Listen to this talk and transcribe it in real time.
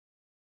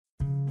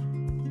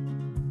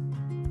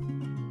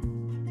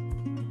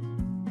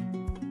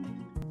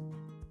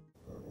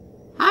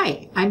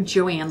Hi, I'm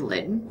Joanne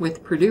Litton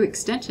with Purdue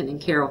Extension in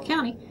Carroll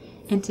County,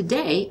 and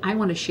today I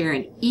want to share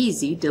an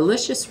easy,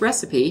 delicious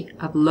recipe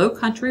of low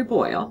country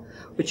boil,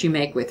 which you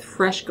make with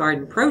fresh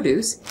garden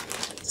produce,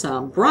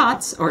 some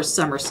brats or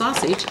summer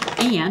sausage,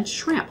 and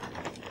shrimp.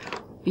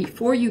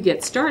 Before you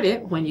get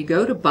started, when you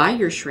go to buy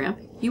your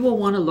shrimp, you will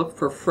want to look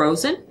for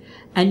frozen,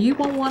 and you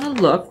will want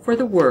to look for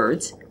the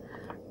words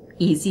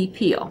easy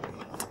peel.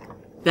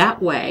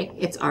 That way,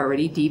 it's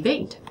already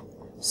deveined.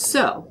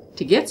 So,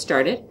 to get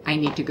started, I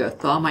need to go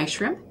thaw my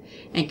shrimp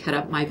and cut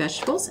up my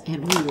vegetables,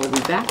 and we will be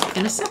back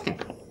in a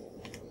second.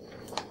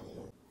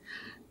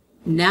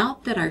 Now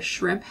that our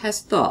shrimp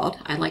has thawed,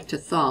 I like to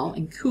thaw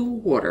in cool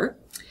water,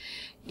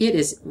 it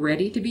is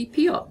ready to be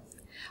peeled.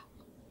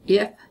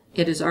 If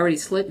it is already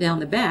slit down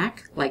the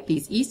back, like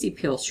these easy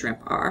peel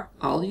shrimp are,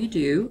 all you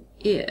do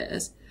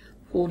is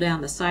pull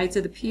down the sides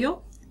of the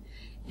peel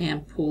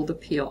and pull the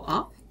peel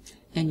off,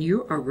 and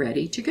you are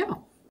ready to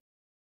go.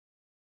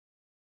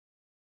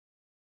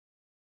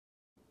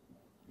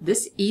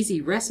 This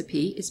easy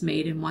recipe is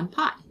made in one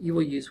pot. You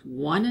will use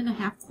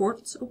 1.5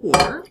 quarts of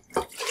water,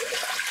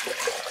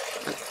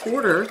 a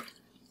 1/4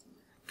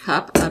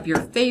 cup of your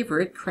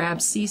favorite crab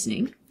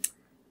seasoning.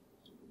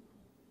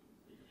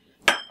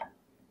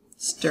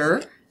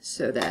 Stir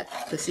so that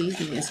the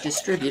seasoning is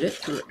distributed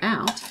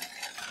throughout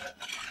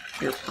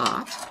your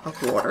pot of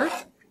water,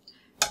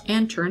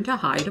 and turn to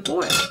high to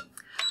boil.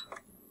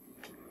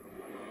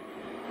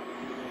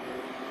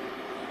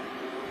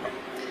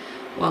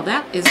 While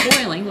that is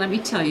boiling, let me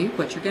tell you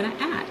what you're going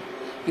to add.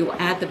 You will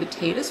add the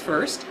potatoes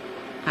first.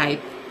 I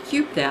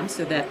cubed them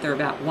so that they're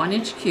about 1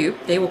 inch cube.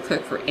 They will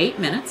cook for 8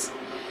 minutes.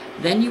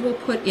 Then you will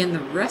put in the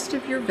rest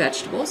of your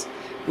vegetables.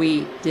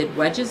 We did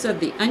wedges of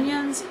the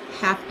onions,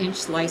 1/2 inch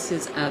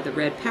slices of the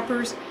red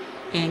peppers,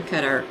 and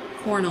cut our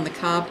corn on the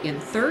cob in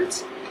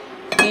thirds.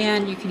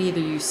 And you can either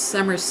use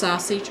summer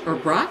sausage or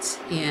brats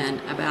in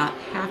about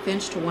 1/2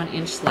 inch to 1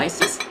 inch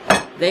slices.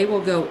 They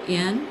will go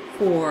in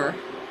for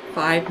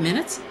 5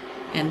 minutes.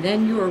 And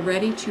then you are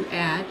ready to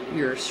add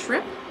your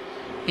shrimp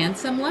and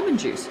some lemon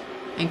juice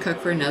and cook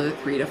for another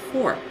 3 to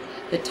 4.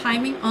 The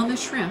timing on the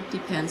shrimp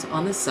depends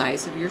on the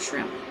size of your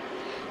shrimp.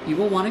 You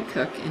will want to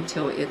cook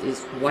until it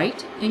is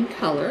white in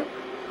color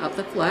of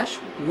the flesh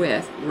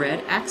with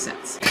red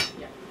accents.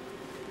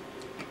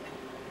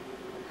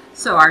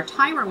 So our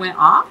timer went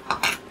off.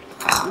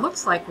 It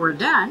looks like we're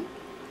done.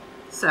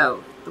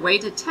 So the way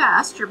to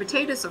test your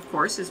potatoes, of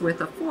course, is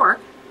with a fork,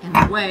 and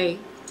the way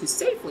to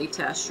safely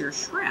test your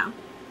shrimp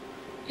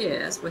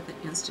is with an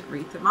instant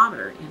read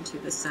thermometer into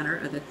the center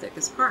of the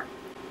thickest part.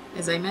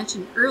 As I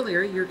mentioned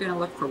earlier, you're going to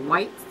look for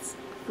white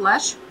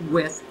flesh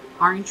with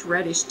orange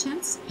reddish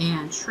tints,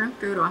 and shrimp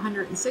go to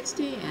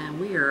 160, and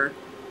we are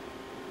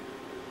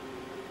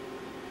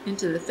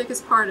into the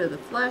thickest part of the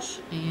flesh,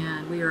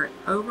 and we are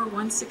over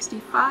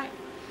 165,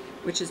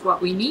 which is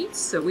what we need.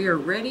 So we are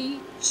ready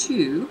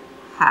to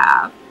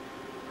have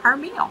our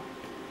meal.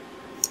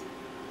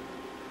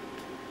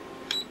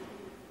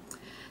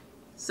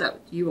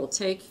 So you will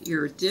take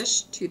your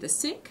dish to the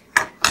sink,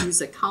 use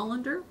a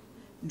colander,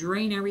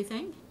 drain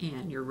everything,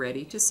 and you're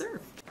ready to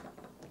serve.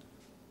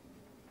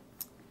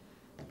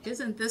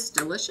 Isn't this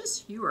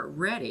delicious? You are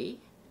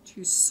ready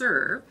to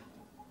serve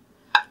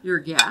your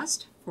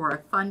guest for a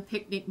fun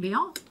picnic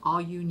meal.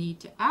 All you need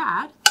to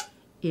add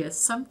is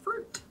some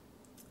fruit.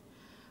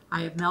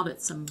 I have melted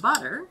some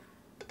butter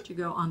to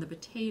go on the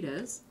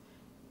potatoes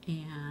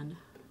and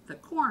the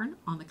corn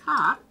on the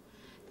cob.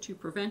 To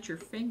prevent your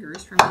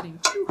fingers from getting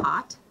too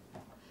hot,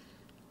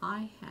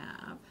 I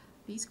have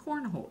these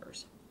corn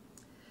holders.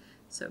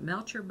 So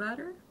melt your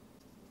butter,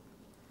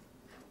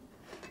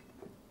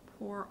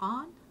 pour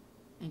on,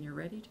 and you're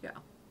ready to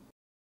go.